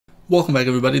Welcome back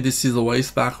everybody, this is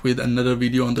Awais back with another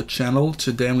video on the channel.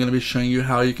 Today I'm going to be showing you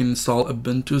how you can install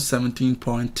Ubuntu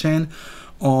 17.10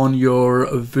 on your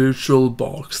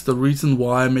VirtualBox. The reason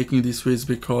why I'm making this video is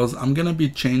because I'm going to be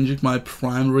changing my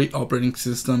primary operating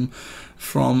system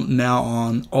from now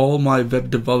on. All my web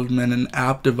development and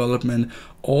app development,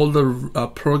 all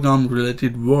the program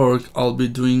related work I'll be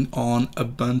doing on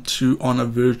Ubuntu on a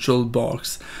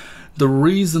VirtualBox. The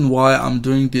reason why I'm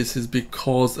doing this is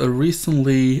because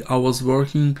recently I was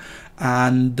working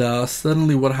and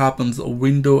suddenly what happens, a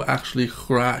window actually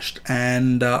crashed,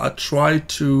 and I tried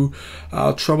to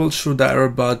troubleshoot the error,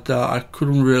 but I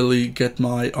couldn't really get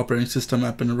my operating system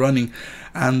up and running,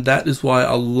 and that is why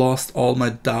I lost all my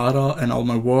data and all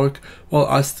my work. Well,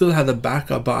 I still had a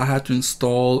backup, but I had to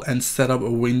install and set up a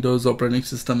Windows operating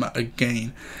system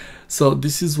again. So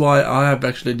this is why I have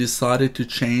actually decided to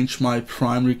change my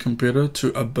primary computer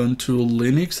to Ubuntu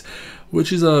Linux,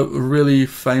 which is a really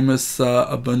famous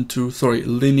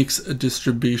Linux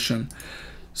distribution.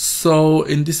 So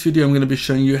in this video, I'm going to be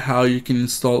showing you how you can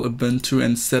install Ubuntu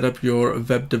and set up your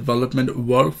web development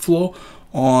workflow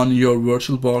on your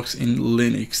VirtualBox in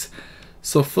Linux.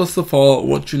 So first of all,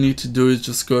 what you need to do is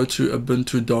just go to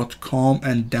ubuntu.com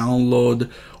and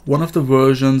download one of the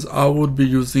versions. I would be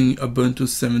using Ubuntu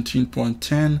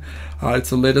 17.10. It's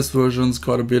the latest version, it's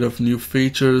got a bit of new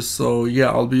features, so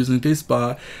yeah, I'll be using this.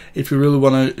 But if you really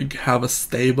want to have a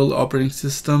stable operating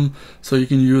system, so you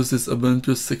can use this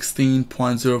Ubuntu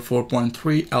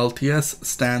 16.04.3 LTS,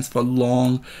 stands for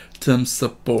long-term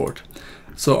support.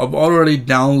 So I've already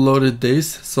downloaded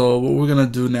this. So what we're gonna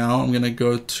do now, I'm gonna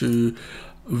go to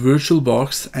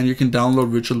VirtualBox, and you can download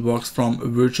VirtualBox from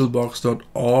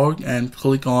virtualbox.org and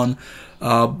click on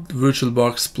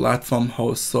VirtualBox platform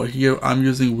host. So here I'm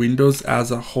using Windows as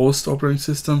a host operating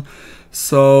system,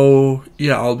 so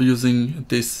yeah, I'll be using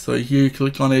this. So here you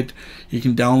click on it, you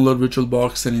can download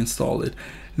VirtualBox and install it.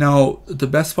 Now, the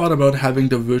best part about having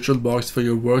the VirtualBox for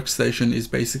your workstation is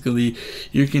basically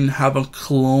you can have a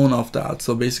clone of that.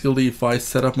 So basically, if I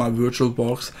set up my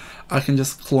VirtualBox, I can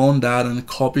just clone that and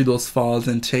copy those files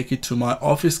and take it to my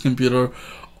office computer,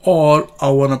 or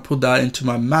I want to put that into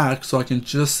my Mac, so I can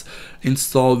just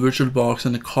install VirtualBox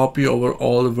and copy over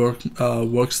all the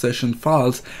workstation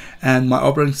files, and my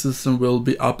operating system will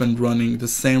be up and running the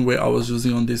same way I was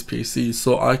using on this PC.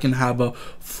 So I can have a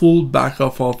full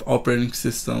backup of operating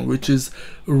system, which is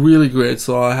really great.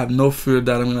 So I have no fear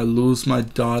that I'm going to lose my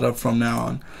data from now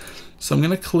on. So I'm going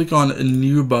to click on a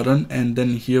new button, and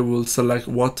then here we'll select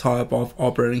what type of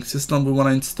operating system we want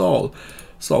to install.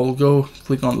 So I'll go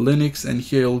click on Linux, and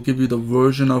here it'll give you the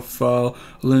version of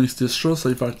Linux distro. So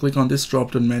if I click on this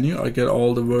drop down menu, I get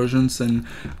all the versions and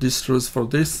distros for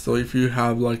this. So if you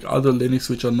have like other Linux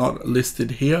which are not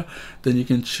listed here, then you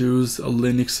can choose a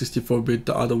Linux 64-bit,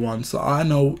 the other one. So I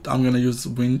know I'm going to use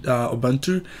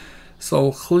Ubuntu. So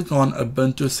I'll click on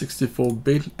Ubuntu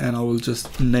 64-bit, and I will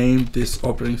just name this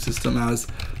operating system as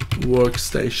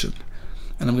Workstation.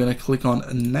 And I'm going to click on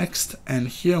next, and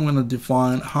here I'm going to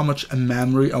define how much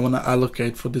memory I want to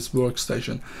allocate for this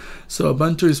workstation. So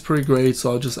Ubuntu is pretty great,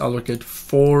 so I'll just allocate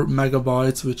 4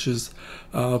 megabytes, which is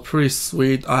pretty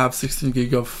sweet. I have 16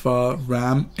 gig of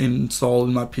RAM installed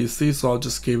in my PC, so I'll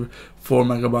just give 4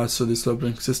 megabytes to this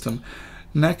operating system.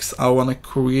 Next, I want to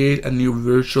create a new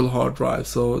virtual hard drive.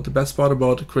 So the best part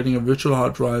about creating a virtual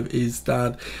hard drive is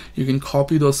that you can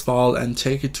copy those files and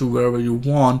take it to wherever you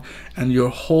want, and your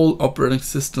whole operating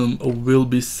system will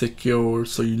be secure,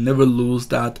 so you never lose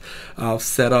that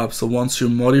setup. So once you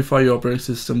modify your operating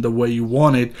system the way you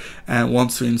want it, and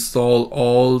once you install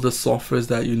all the softwares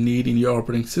that you need in your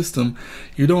operating system,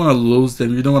 you don't want to lose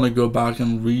them. You don't want to go back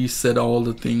and reset all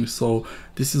the things. So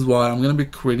this is why I'm going to be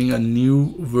creating a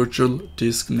new virtual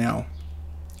disk now.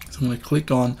 So I'm going to click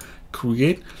on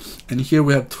create, and here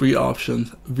we have 3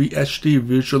 options: VHD,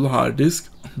 virtual hard disk,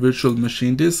 virtual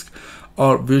machine disk,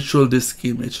 or virtual disk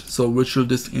image. So virtual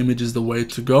disk image is the way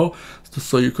to go.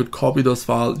 So you could copy those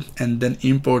files and then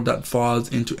import that files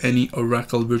into any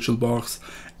Oracle VirtualBox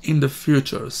in the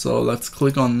future. So let's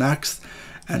click on next,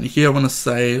 and here I want to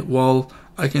say, well,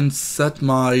 I can set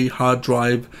my hard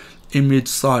drive image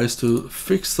size to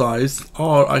fixed size,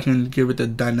 or I can give it a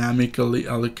dynamically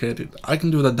allocated. I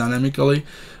can do that dynamically,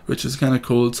 which is kind of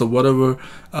cool. So whatever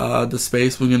the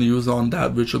space we're going to use on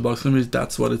that VirtualBox image,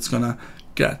 that's what it's gonna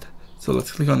get. So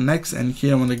let's click on next, and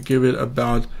here I'm going to give it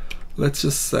about, let's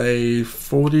just say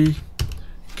 40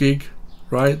 gig,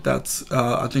 right? That's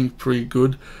I think pretty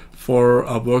good for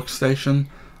a workstation,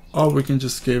 or we can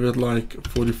just give it like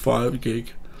 45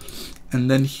 gig. And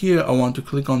then here I want to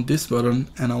click on this button,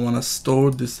 and I want to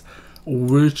store this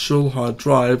virtual hard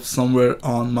drive somewhere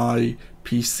on my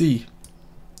PC.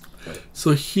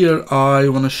 So here I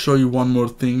want to show you one more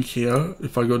thing here.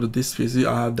 If I go to this PC,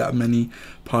 I have that many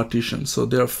partitions. So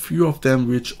there are a few of them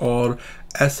which are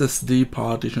SSD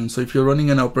partitions. So if you're running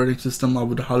an operating system, I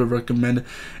would highly recommend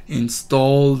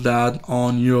install that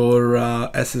on your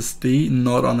SSD,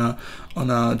 not on a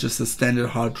just a standard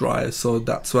hard drive. So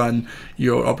that's when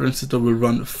your operating system will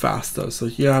run faster. So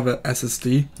here I have an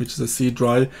SSD, which is a C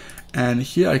drive, and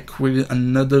here I created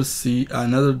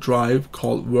another drive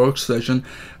called Workstation,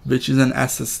 which is an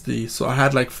SSD. So I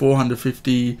had like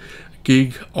 450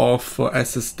 gig of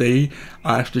SSD.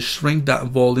 I actually shrink that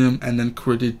volume and then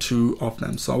created 2 of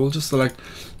them. So I will just select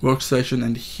Workstation,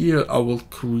 and here I will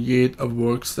create a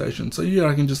workstation. So here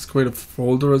I can just create a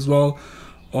folder as well,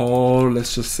 or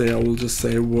let's just say I will just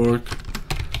say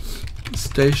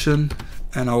Workstation,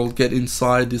 and I will get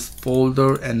inside this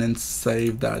folder and then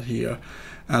save that here.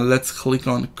 And let's click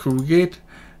on create,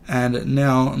 and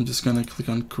now I'm just gonna click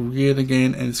on create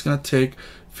again, and it's gonna take a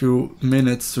few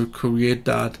minutes to create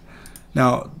that.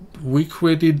 Now we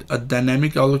created a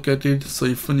dynamic allocated, so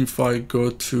even if I go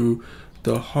to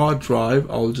the hard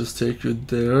drive, I'll just take you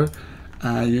there,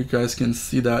 and you guys can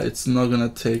see that it's not gonna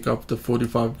take up the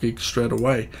 45 gig straight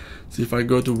away. So if I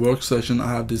go to Workstation,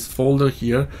 I have this folder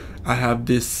here, I have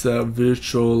this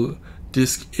virtual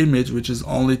disk image which is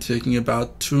only taking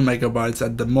about 2 megabytes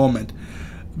at the moment,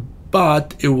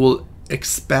 but it will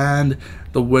expand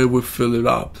the way we fill it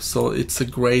up. So it's a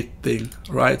great thing,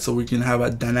 right? So we can have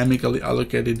it dynamically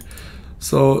allocated.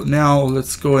 So now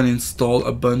let's go and install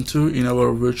Ubuntu in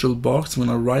our virtual box. I'm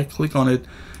gonna right click on it,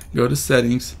 go to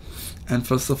settings, and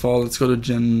first of all let's go to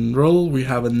general. We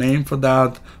have a name for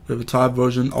that, we have a type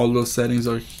version, all those settings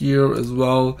are here as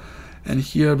well. And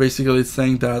here basically it's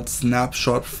saying that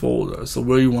snapshot folder, so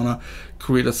where you want to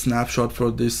create a snapshot for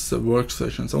this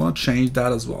workstation. So I want to change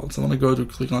that as well. So I want to go to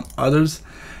click on others,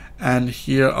 and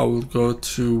here I will go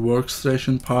to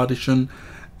workstation partition,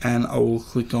 and I will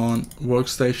click on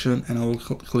workstation, and I will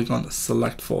click on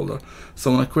select folder.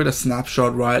 So I want to create a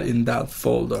snapshot right in that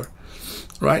folder.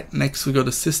 Right, next we go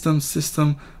to system.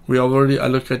 We already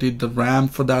allocated the RAM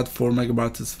for that, 4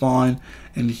 megabytes is fine.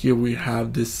 And here we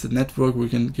have this network, we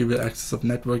can give it access of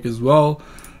network as well.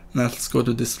 Now let's go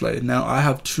to display. Now I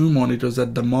have 2 monitors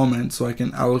at the moment, so I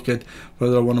can allocate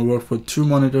whether I want to work with 2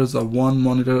 monitors or 1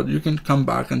 monitor. You can come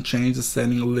back and change the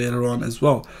setting later on as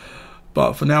well,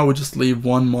 but for now we'll just leave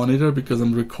 1 monitor because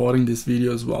I'm recording this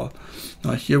video as well.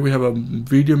 Now here we have a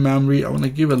video memory. I want to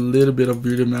give a little bit of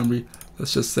video memory,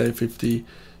 let's just say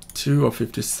 52 or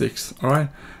 56. All right,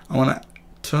 I want to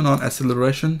turn on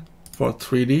acceleration for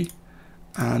 3D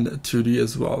and 2D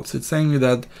as well. So it's saying me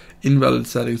that invalid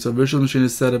settings. So virtual machine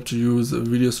is set up to use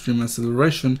video stream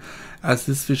acceleration, as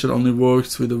this feature only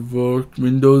works with the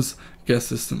Windows guest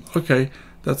system. Okay,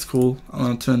 that's cool. I'm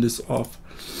gonna turn this off.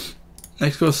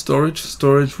 Next goes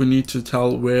storage. We need to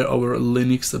tell where our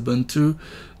Linux Ubuntu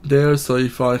there. So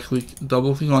if I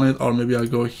double click on it, or maybe I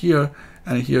go here,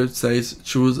 and here it says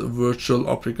choose virtual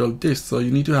optical disk. So you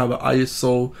need to have an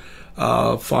ISO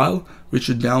file which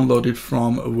you downloaded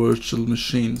from a virtual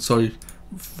machine,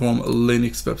 from a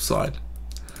Linux website.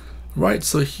 Right,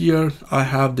 so here I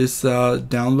have this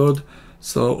download,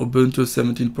 so Ubuntu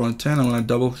 17.10. I'm going to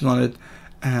double click on it,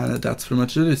 and that's pretty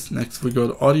much it. Next we go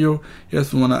to audio.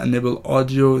 Yes, we want to enable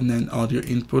audio, and then audio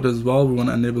input as well, we want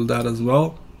to enable that as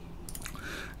well.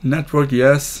 Network,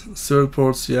 yes. Serial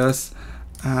ports, yes.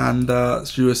 And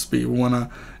USB, we want to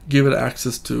give it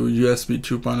access to USB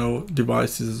 2.0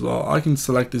 devices as well. I can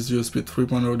select this USB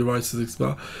 3.0 devices as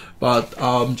well, but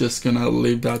I'm just gonna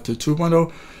leave that to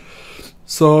 2.0.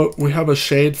 So we have a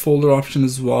shade folder option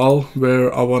as well,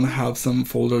 where I want to have some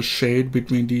folder shade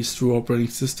between these 2 operating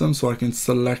systems, so I can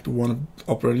select one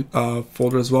operating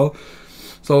folder as well.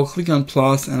 So I'll click on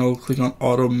plus, and I'll click on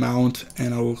auto mount,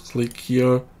 and I will click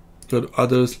here, go to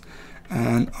others,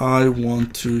 and I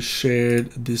want to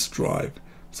shade this drive.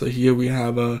 So here we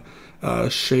have a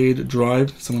shade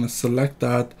drive, so I'm going to select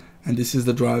that, and this is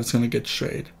the drive, it's going to get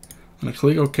shade. I'm going to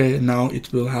click OK, and now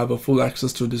it will have a full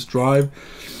access to this drive,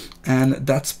 and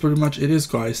that's pretty much it is,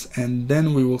 guys. And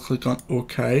then we will click on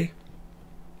OK,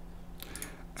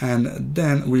 and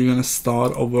then we're going to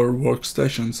start our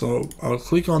workstation. So I'll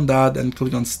click on that and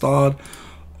click on start,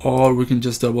 or we can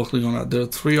just double click on it. There are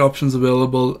 3 options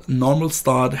available: normal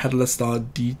start, headless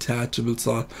start, detachable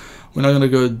start. We're not going to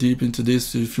go deep into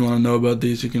this. If you want to know about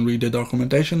this, you can read the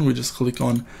documentation. We just click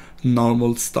on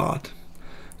normal start.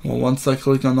 Well, once I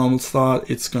click on normal start,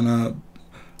 it's gonna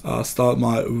start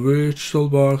my virtual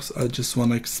box. I just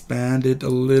want to expand it a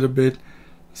little bit,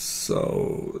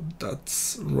 so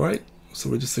that's right. So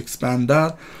we just expand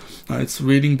that. It's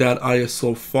reading that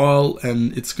ISO file,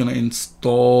 and it's gonna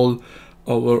install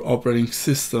our operating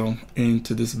system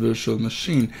into this virtual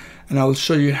machine, and I'll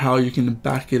show you how you can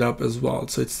back it up as well.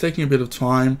 So it's taking a bit of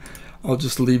time. I'll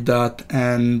just leave that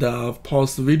and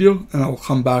pause the video, and I'll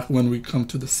come back when we come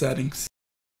to the settings.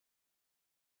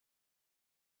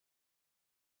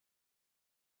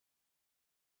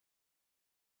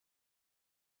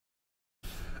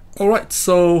 Alright,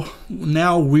 so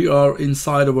now we are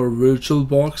inside of our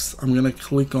VirtualBox. I'm gonna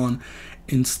click on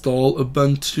install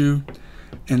Ubuntu,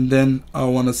 and then I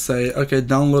want to say, okay,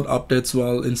 download updates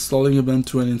while installing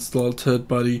Ubuntu, and install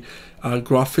third-party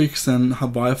graphics and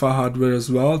Wi-Fi hardware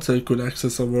as well, so you could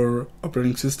access our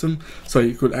operating system. So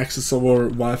you could access our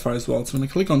Wi-Fi as well. So I'm going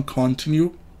to click on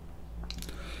continue,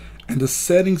 and the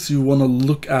settings you want to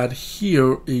look at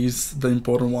here is the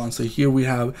important one. So here we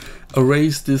have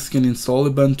erase disk and install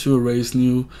Ubuntu, erase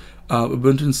new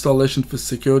Ubuntu installation for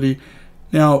security.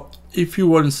 Now, if you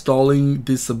were installing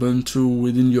this Ubuntu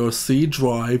within your C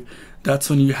drive, that's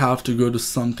when you have to go to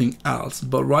something else.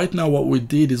 But right now what we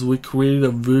did is we created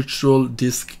a virtual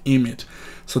disk image.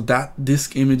 So that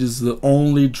disk image is the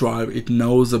only drive it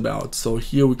knows about. So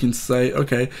here we can say,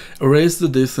 okay, erase the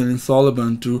disk and install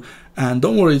Ubuntu. And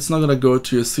don't worry, it's not going to go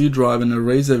to your C drive and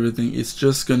erase everything. It's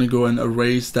just going to go and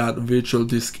erase that virtual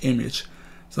disk image.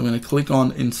 So I'm going to click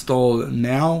on install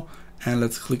now, and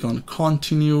let's click on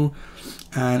continue,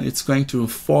 and it's going to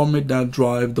format that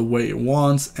drive the way it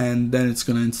wants, and then it's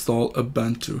going to install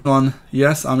Ubuntu. On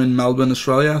yes, I'm in Melbourne,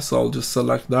 Australia, so I'll just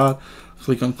select that,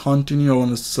 click on continue. I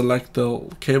want to select the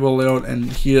cable layout,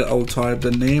 and here I'll type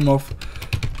the name of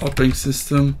operating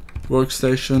system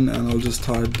workstation, and I'll just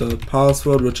type the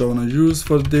password which I want to use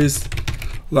for this.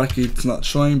 Lucky it's not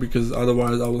showing, because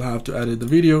otherwise I will have to edit the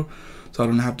video, so I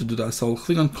don't have to do that. So I'll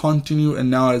click on continue,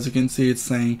 and now as you can see it's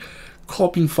saying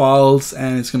copying files,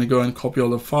 and it's going to go and copy all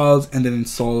the files and then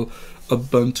install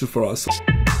Ubuntu for us.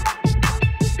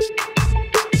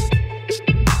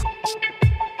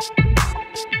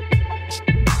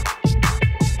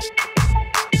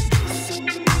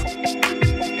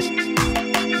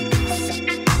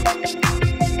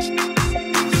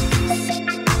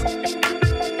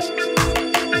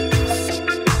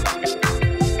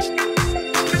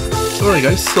 Alright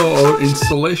guys, so our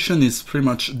installation is pretty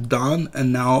much done,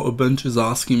 and now Ubuntu is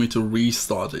asking me to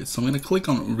restart it. So I'm going to click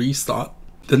on restart.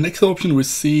 The next option we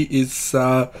see is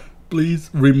please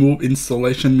remove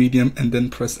installation medium, and then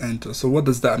press enter. So what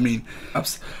does that mean?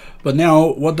 But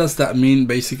now what does that mean?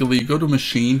 Basically, you go to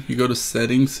machine, you go to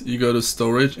settings, you go to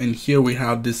storage, and here we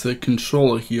have this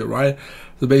controller here, right?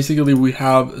 So basically we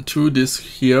have two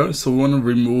disks here, so we want to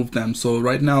remove them. So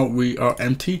right now we are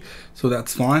empty, so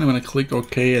that's fine. I'm going to click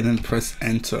OK and then press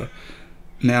enter.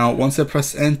 Now once I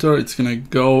press enter, it's going to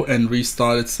go and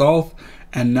restart itself,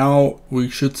 and now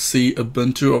we should see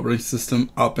Ubuntu operating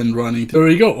system up and running. There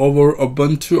we go, our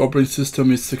Ubuntu operating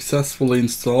system is successfully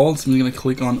installed. So I'm going to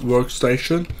click on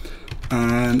workstation,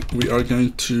 and we are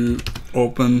going to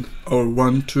open our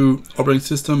Ubuntu operating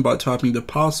system by typing the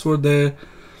password there,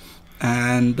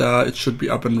 and it should be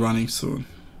up and running soon.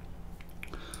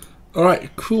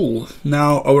 Alright, cool.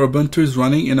 Now our Ubuntu is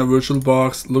running in a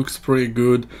VirtualBox, looks pretty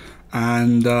good,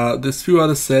 and there's few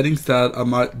other settings that I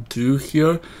might do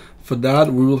here. For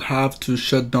that, we will have to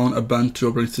shut down Ubuntu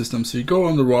operating system. So you go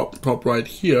on the top right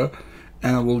here,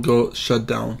 and I will go shut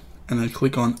down, and I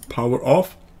click on power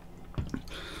off,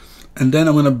 and then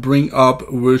I'm going to bring up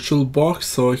VirtualBox.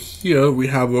 So here we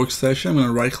have workstation. I'm going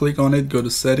to right click on it, go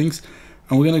to settings,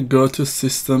 and we're going to go to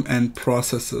system and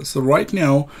processor. So right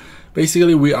now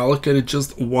basically we allocated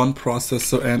just one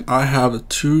processor, and I have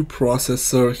two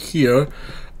processor here,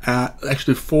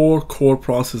 actually 4 core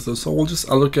processors. So we'll just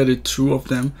allocate two of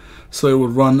them so it will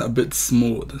run a bit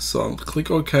smooth. So I'll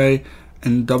click OK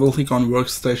and double click on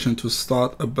workstation to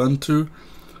start Ubuntu,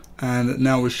 and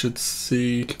now we should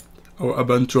see our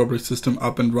Ubuntu operating system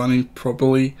up and running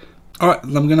properly. Alright,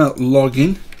 I'm gonna log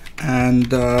in, and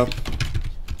there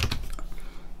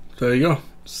you go.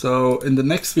 So in the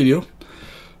next video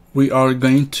we are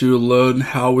going to learn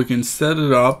how we can set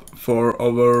it up for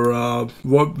our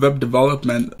web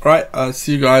development. Alright, I'll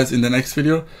see you guys in the next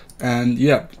video, and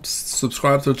yeah,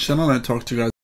 subscribe to the channel, and talk to you guys.